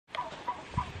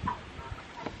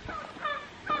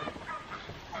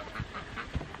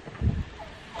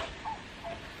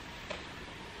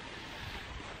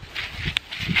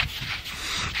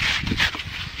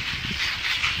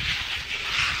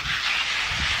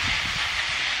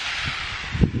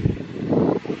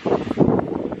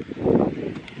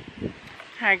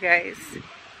Hi guys,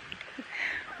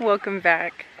 welcome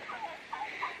back.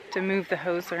 To move the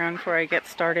hose around before I get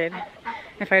started.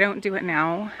 If I don't do it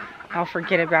now, I'll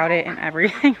forget about it and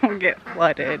everything will get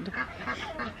flooded.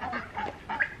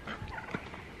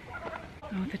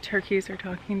 Oh, the turkeys are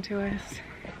talking to us.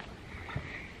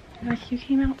 They're like, you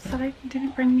came outside and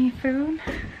didn't bring me food?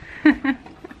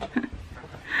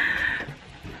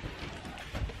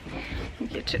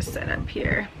 Get you set up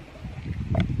here.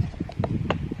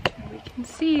 We can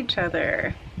see each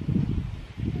other.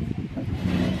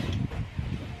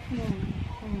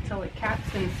 Until the cat's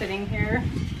been sitting here.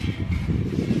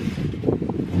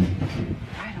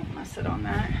 I don't want to sit on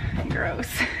that. Gross.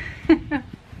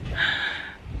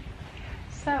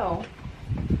 So,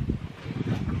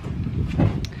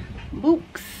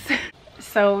 books.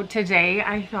 So today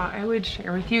I thought I would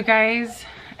share with you guys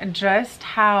just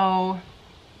how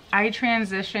I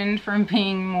transitioned from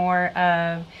being more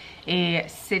of a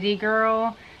city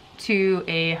girl to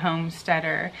a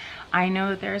homesteader. I know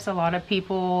that there's a lot of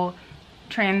people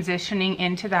transitioning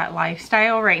into that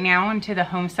lifestyle right now, into the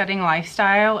homesteading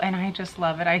lifestyle, and I just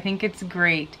love it. I think it's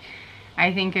great.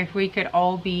 I think if we could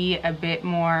all be a bit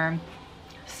more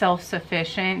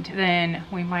self-sufficient, then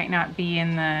we might not be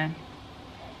in the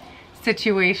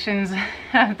situations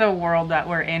of the world that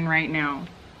we're in right now.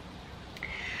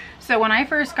 So when I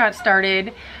first got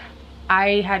started,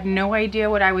 I had no idea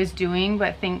what I was doing,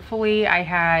 but thankfully I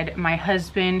had my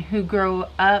husband who grew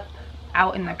up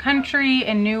out in the country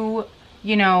and knew,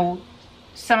 you know,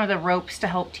 some of the ropes to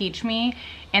help teach me.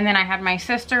 And then I had my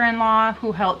sister-in-law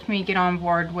who helped me get on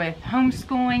board with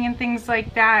homeschooling and things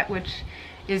like that, which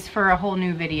is for a whole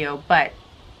new video, but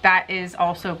that is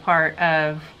also part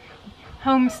of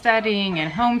homesteading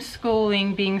and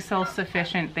homeschooling, being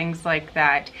self-sufficient, things like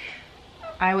that.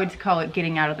 I would call it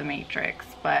getting out of the matrix,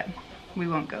 but we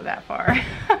won't go that far.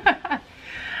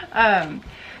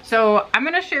 So I'm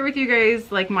gonna share with you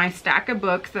guys like my stack of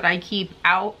books that I keep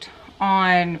out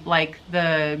on like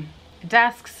the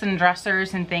desks and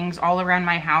dressers and things all around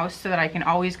my house so that I can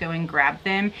always go and grab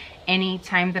them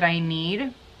anytime that I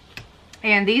need.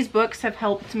 And these books have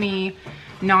helped me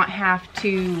not have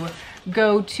to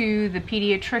go to the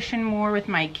pediatrician more with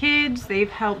my kids. They've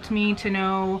helped me to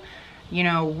know, you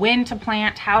know, when to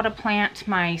plant, how to plant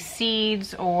my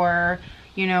seeds, or,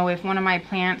 you know, if one of my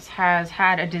plants has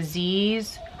had a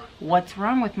disease, what's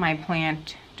wrong with my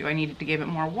plant? Do I need to give it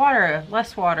more water,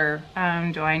 less water?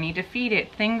 Do I need to feed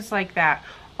it? Things like that.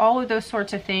 All of those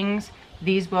sorts of things,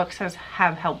 these books have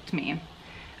helped me.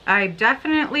 I've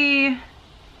definitely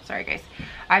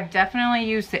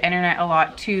used the internet a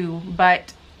lot too,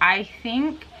 but I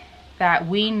think that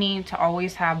we need to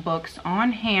always have books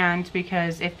on hand,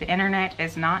 because if the internet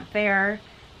is not there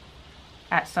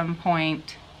at some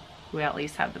point, we at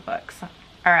least have the books.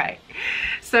 All right,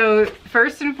 so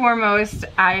first and foremost,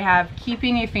 I have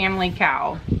Keeping a Family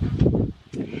Cow.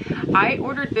 I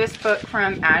ordered this book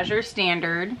from Azure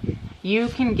Standard. You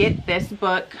can get this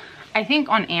book, I think,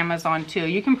 on Amazon too.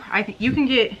 You can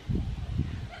get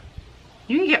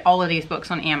all of these books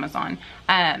on Amazon.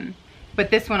 But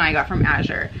this one I got from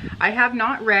Azure. I have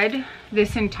not read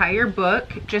this entire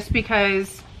book just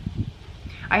because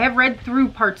I have read through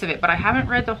parts of it, but I haven't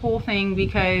read the whole thing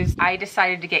because I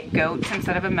decided to get goats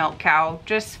instead of a milk cow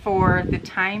just for the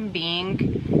time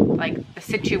being. Like the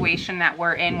situation that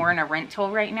we're in a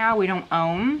rental right now. We don't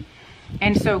own.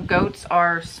 And so goats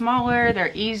are smaller,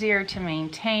 they're easier to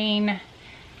maintain,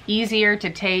 easier to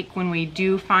take when we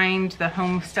do find the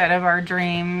homestead of our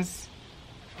dreams.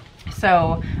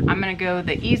 So I'm gonna go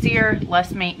the easier,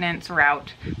 less maintenance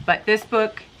route. But this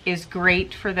book is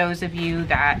great for those of you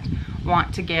that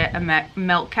want to get a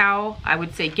milk cow. I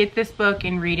would say get this book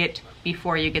and read it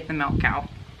before you get the milk cow.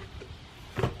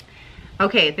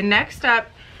 Okay, the next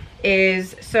up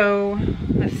is, so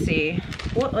let's see.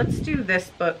 Well, let's do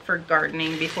this book for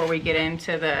gardening before we get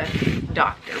into the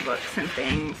doctor books and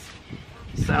things.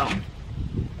 So,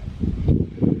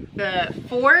 the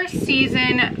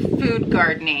 4-Season Food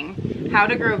Gardening, How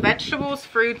to Grow Vegetables,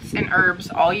 Fruits, and Herbs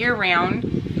All Year Round.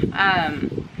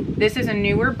 This is a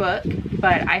newer book,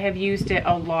 but I have used it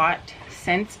a lot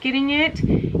since getting it,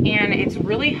 and it's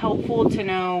really helpful to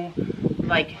know,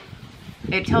 like,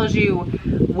 it tells you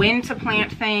when to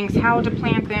plant things, how to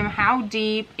plant them, how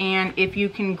deep, and if you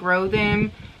can grow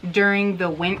them during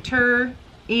the winter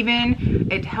even.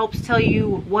 It helps tell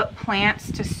you what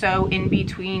plants to sow in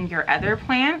between your other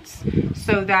plants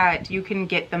so that you can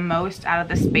get the most out of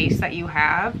the space that you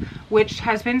have, which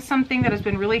has been something that has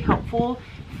been really helpful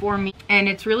for me. And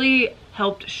it's really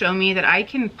helped show me that I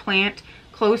can plant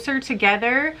closer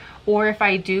together, or if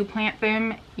I do plant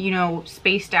them, you know,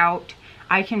 spaced out,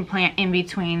 I can plant in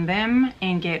between them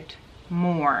and get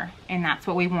more, and that's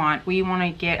what we want. We want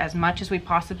to get as much as we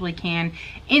possibly can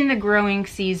in the growing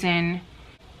season.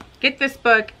 Get this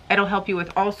book. It'll help you with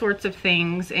all sorts of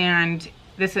things, and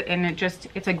it's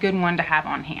a good one to have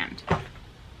on hand.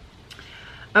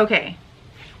 Okay,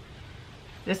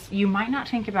 you might not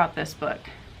think about this book,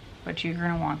 but you're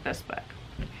gonna want this book.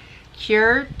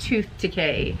 Cure Tooth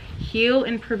Decay, Heal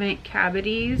and Prevent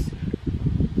Cavities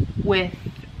with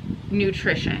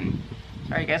Nutrition.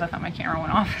 Sorry guys, I thought my camera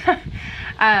went off.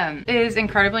 It is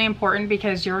incredibly important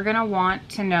because you're gonna want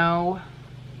to know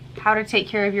how to take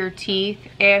care of your teeth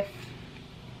if,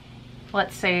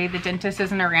 let's say, the dentist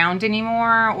isn't around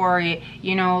anymore, or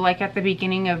you know, like at the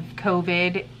beginning of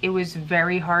COVID, it was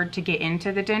very hard to get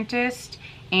into the dentist,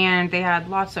 and they had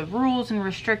lots of rules and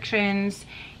restrictions,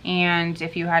 and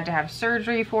if you had to have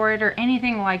surgery for it or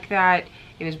anything like that,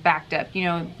 it was backed up. You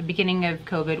know, the beginning of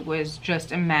COVID was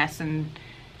just a mess, and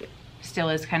still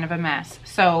is kind of a mess.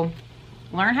 So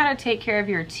learn how to take care of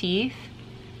your teeth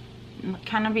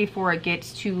kind of before it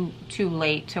gets too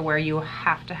late to where you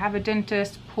have to have a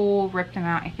dentist rip them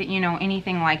out. I think, you know,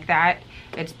 anything like that,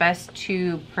 it's best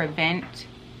to prevent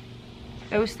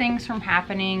those things from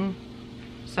happening.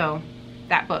 So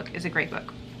that book is a great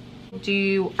book.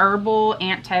 Do herbal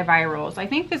antivirals. I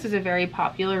think this is a very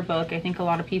popular book. I think a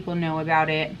lot of people know about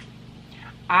it.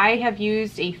 I have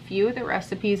used a few of the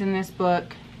recipes in this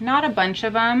book, not a bunch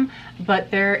of them, but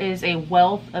there is a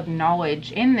wealth of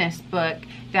knowledge in this book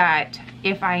that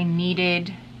if I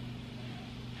needed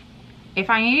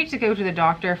to go to the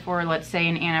doctor for, let's say,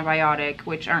 an antibiotic,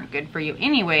 which aren't good for you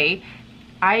anyway,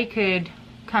 I could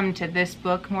come to this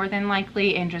book more than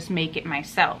likely and just make it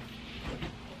myself.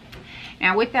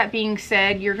 Now, with that being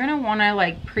said, you're gonna wanna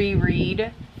like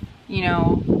pre-read, you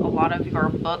know, a lot of your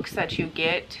books that you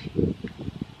get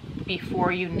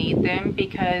before you need them,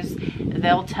 because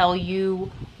they'll tell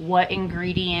you what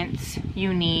ingredients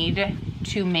you need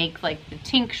to make like the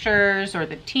tinctures or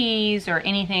the teas or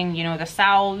anything, you know, the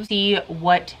salves. See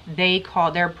what they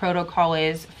call their protocol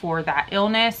is for that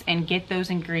illness and get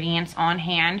those ingredients on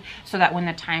hand so that when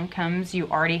the time comes, you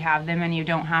already have them and you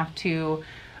don't have to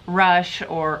rush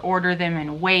or order them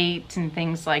and wait and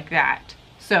things like that.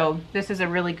 So this is a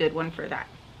really good one for that.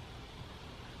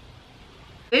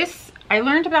 I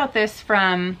learned about this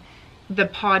from the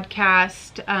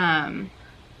podcast,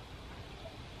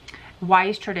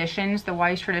 Wise Traditions, the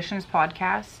Wise Traditions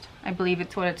podcast. I believe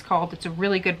it's what it's called. It's a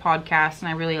really good podcast and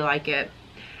I really like it.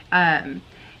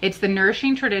 It's the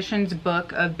Nourishing Traditions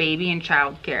book of baby and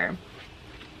child care.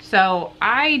 So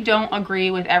I don't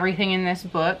agree with everything in this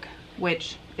book,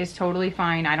 which is totally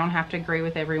fine. I don't have to agree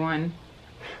with everyone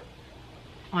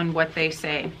on what they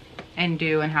say and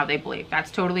do and how they believe.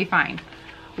 That's totally fine.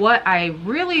 What I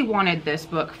really wanted this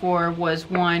book for was,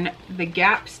 one, the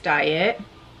GAPS diet,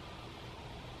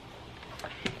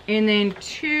 and then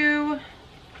two,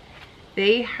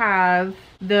 they have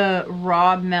the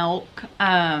raw milk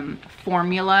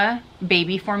formula,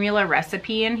 baby formula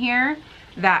recipe in here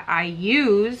that I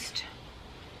used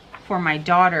for my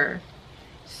daughter.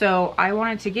 So I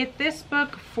wanted to get this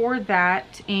book for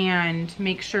that and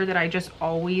make sure that I just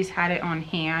always had it on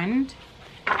hand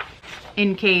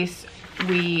in case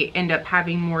we end up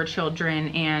having more children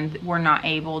and we're not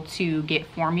able to get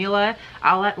formula.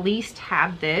 I'll at least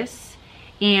have this,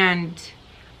 and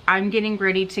I'm getting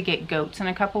ready to get goats in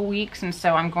a couple weeks, and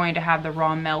so I'm going to have the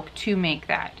raw milk to make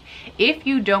that. If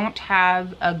you don't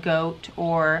have a goat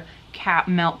or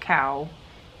milk cow,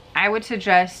 I would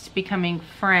suggest becoming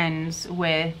friends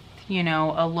with, you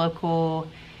know, a local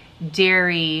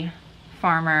dairy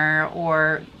farmer,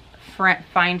 or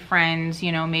find friends,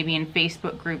 you know, maybe in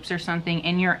Facebook groups or something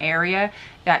in your area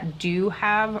that do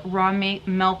have raw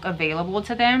milk available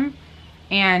to them,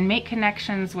 and make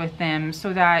connections with them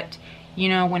so that, you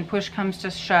know, when push comes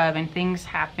to shove and things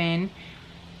happen,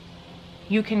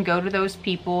 you can go to those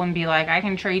people and be like, I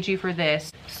can trade you for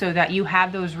this, so that you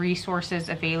have those resources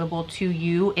available to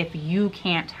you if you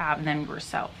can't have them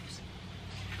yourselves.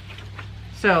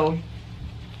 So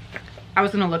I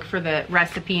was gonna look for the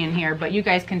recipe in here, but you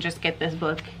guys can just get this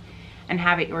book and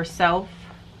have it yourself.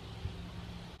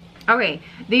 Okay,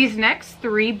 these next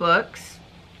three books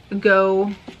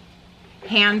go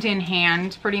hand in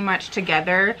hand pretty much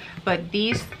together, but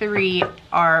these three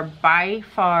are by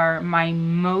far my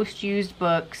most used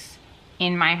books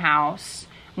in my house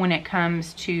when it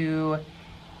comes to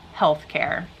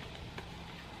healthcare.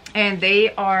 And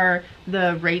they are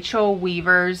the Rachel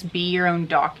Weaver's Be Your Own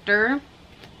Doctor.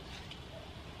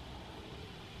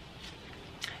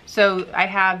 So I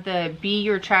have the Be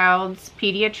Your Child's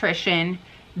Pediatrician,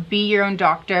 Be Your Own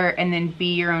Doctor, and then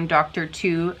Be Your Own Doctor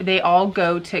 2. They all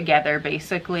go together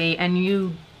basically, and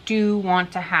you do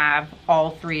want to have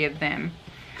all 3 of them.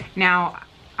 Now,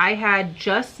 I had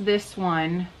just this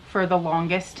one for the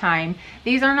longest time.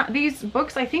 These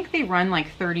books, I think they run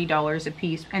like $30 a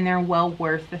piece, and they're well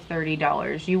worth the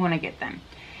 $30. You want to get them.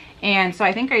 And so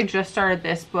I think I just started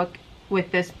this book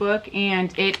with this book,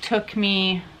 and it took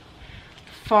me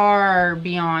far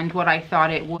beyond what I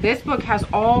thought it would. This book has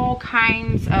all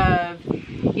kinds of,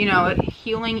 you know,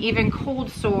 healing even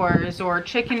cold sores or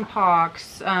chicken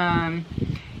pox,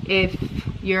 if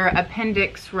your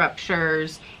appendix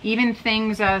ruptures, even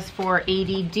things as for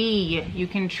ADD you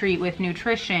can treat with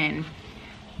nutrition.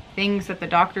 Things that the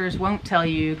doctors won't tell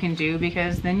you can do,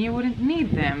 because then you wouldn't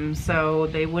need them, so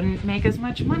they wouldn't make as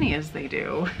much money as they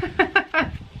do.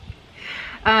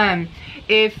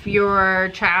 If your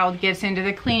child gets into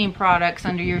the cleaning products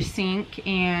under your sink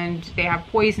and they have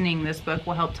poisoning, this book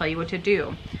will help tell you what to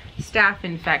do. Staph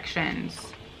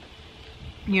infections,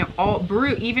 you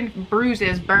know, even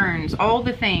bruises, burns, all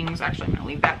the things. Actually, I'm gonna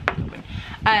leave that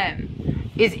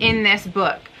open. Is in this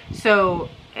book. So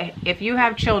if you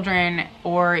have children,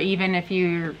 or even if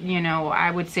you know,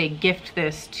 I would say gift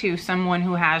this to someone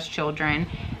who has children,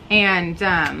 and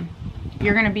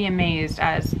you're gonna be amazed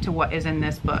as to what is in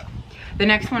this book. The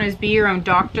next one is Be Your Own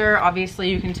Doctor. Obviously,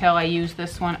 you can tell I use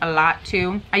this one a lot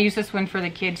too. I use this one for the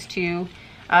kids too,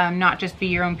 not just Be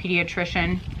Your Own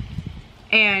Pediatrician.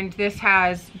 And this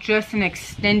has just an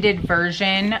extended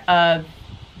version of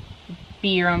Be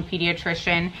Your Own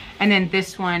Pediatrician. And then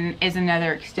this one is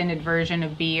another extended version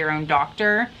of Be Your Own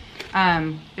Doctor.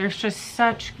 There's just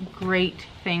such great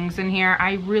things in here.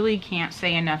 I really can't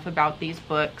say enough about these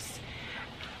books.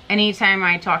 Anytime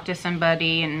I talk to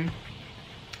somebody, and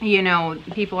you know,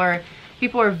 people are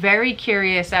very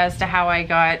curious as to how I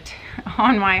got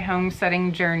on my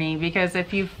homesteading journey, because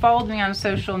if you've followed me on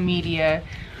social media,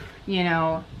 you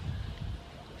know,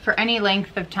 for any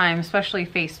length of time, especially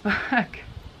Facebook,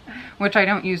 which I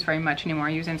don't use very much anymore,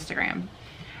 I use Instagram.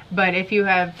 But if you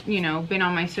have, you know, been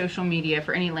on my social media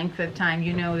for any length of time,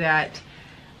 you know that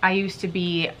I used to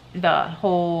be the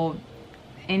whole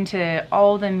into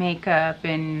all the makeup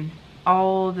and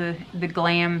all the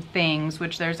glam things,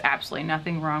 which there's absolutely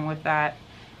nothing wrong with that.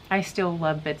 I still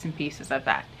love bits and pieces of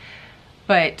that.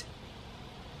 But,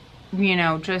 you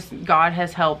know, just God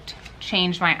has helped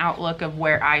change my outlook of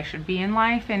where I should be in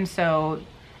life. And so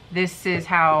this is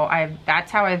how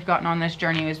that's how I've gotten on this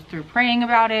journey, was through praying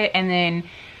about it and then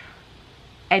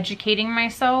educating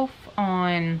myself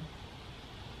on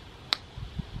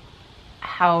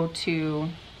how to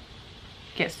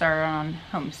get started on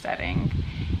homesteading.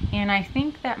 And I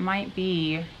think that might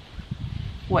be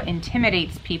what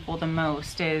intimidates people the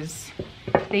most, is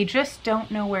they just don't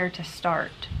know where to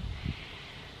start.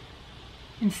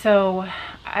 And so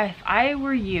if I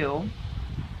were you,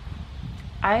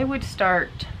 I would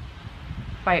start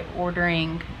by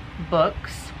ordering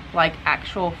books, like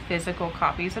actual physical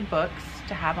copies of books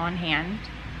to have on hand.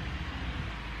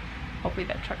 Hopefully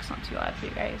that truck's not too loud for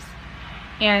you guys.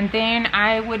 And then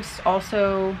I would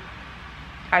also,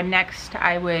 next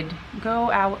I would go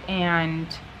out and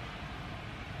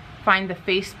find the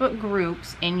Facebook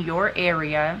groups in your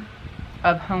area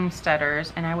of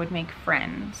homesteaders, and I would make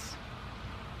friends.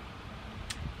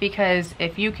 Because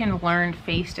if you can learn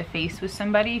face to face with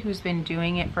somebody who's been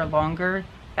doing it for longer,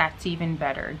 that's even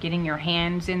better. Getting your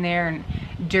hands in there and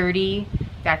dirty,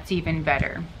 that's even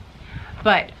better.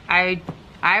 But I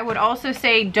would also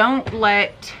say don't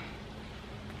let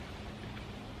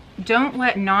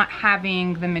not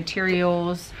having the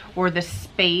materials or the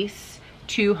space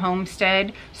to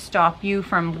homestead stop you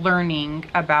from learning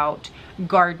about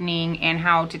gardening and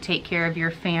how to take care of your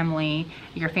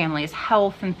family's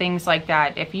health and things like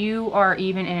that. If you are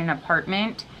even in an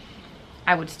apartment,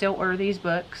 I would still order these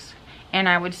books, and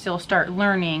I would still start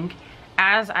learning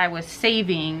as I was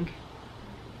saving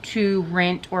to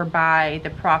rent or buy the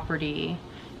property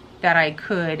that I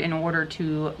could in order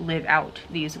to live out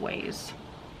these ways.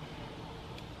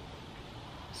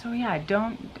 So yeah,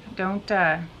 don't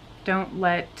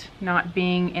let not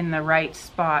being in the right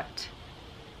spot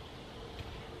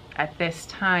at this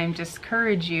time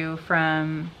discourage you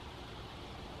from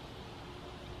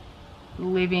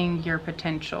living your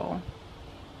potential,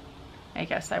 I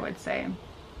guess I would say.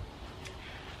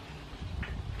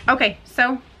 Okay,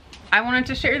 so I wanted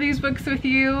to share these books with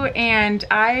you, and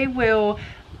I will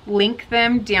link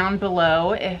them down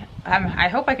below I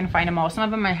hope I can find them all. Some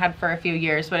of them I had for a few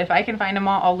years, but if I can find them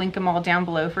all, I'll link them all down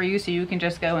below for you so you can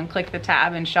just go and click the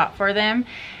tab and shop for them.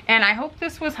 And I hope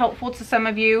this was helpful to some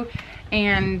of you,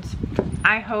 and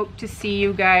I hope to see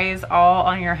you guys all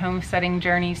on your homesteading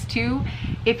journeys too.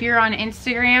 If you're on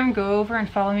Instagram, go over and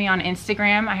follow me on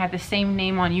Instagram. I have the same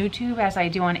name on YouTube as I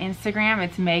do on Instagram.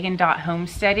 It's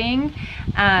Megan.homesteading.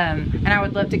 And I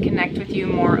would love to connect with you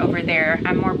more over there.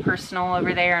 I'm more personal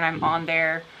over there, and I'm on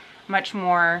there much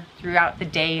more throughout the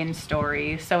day in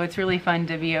stories. So it's really fun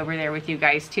to be over there with you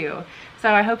guys too.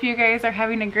 So I hope you guys are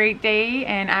having a great day,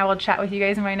 and I will chat with you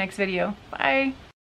guys in my next video. Bye.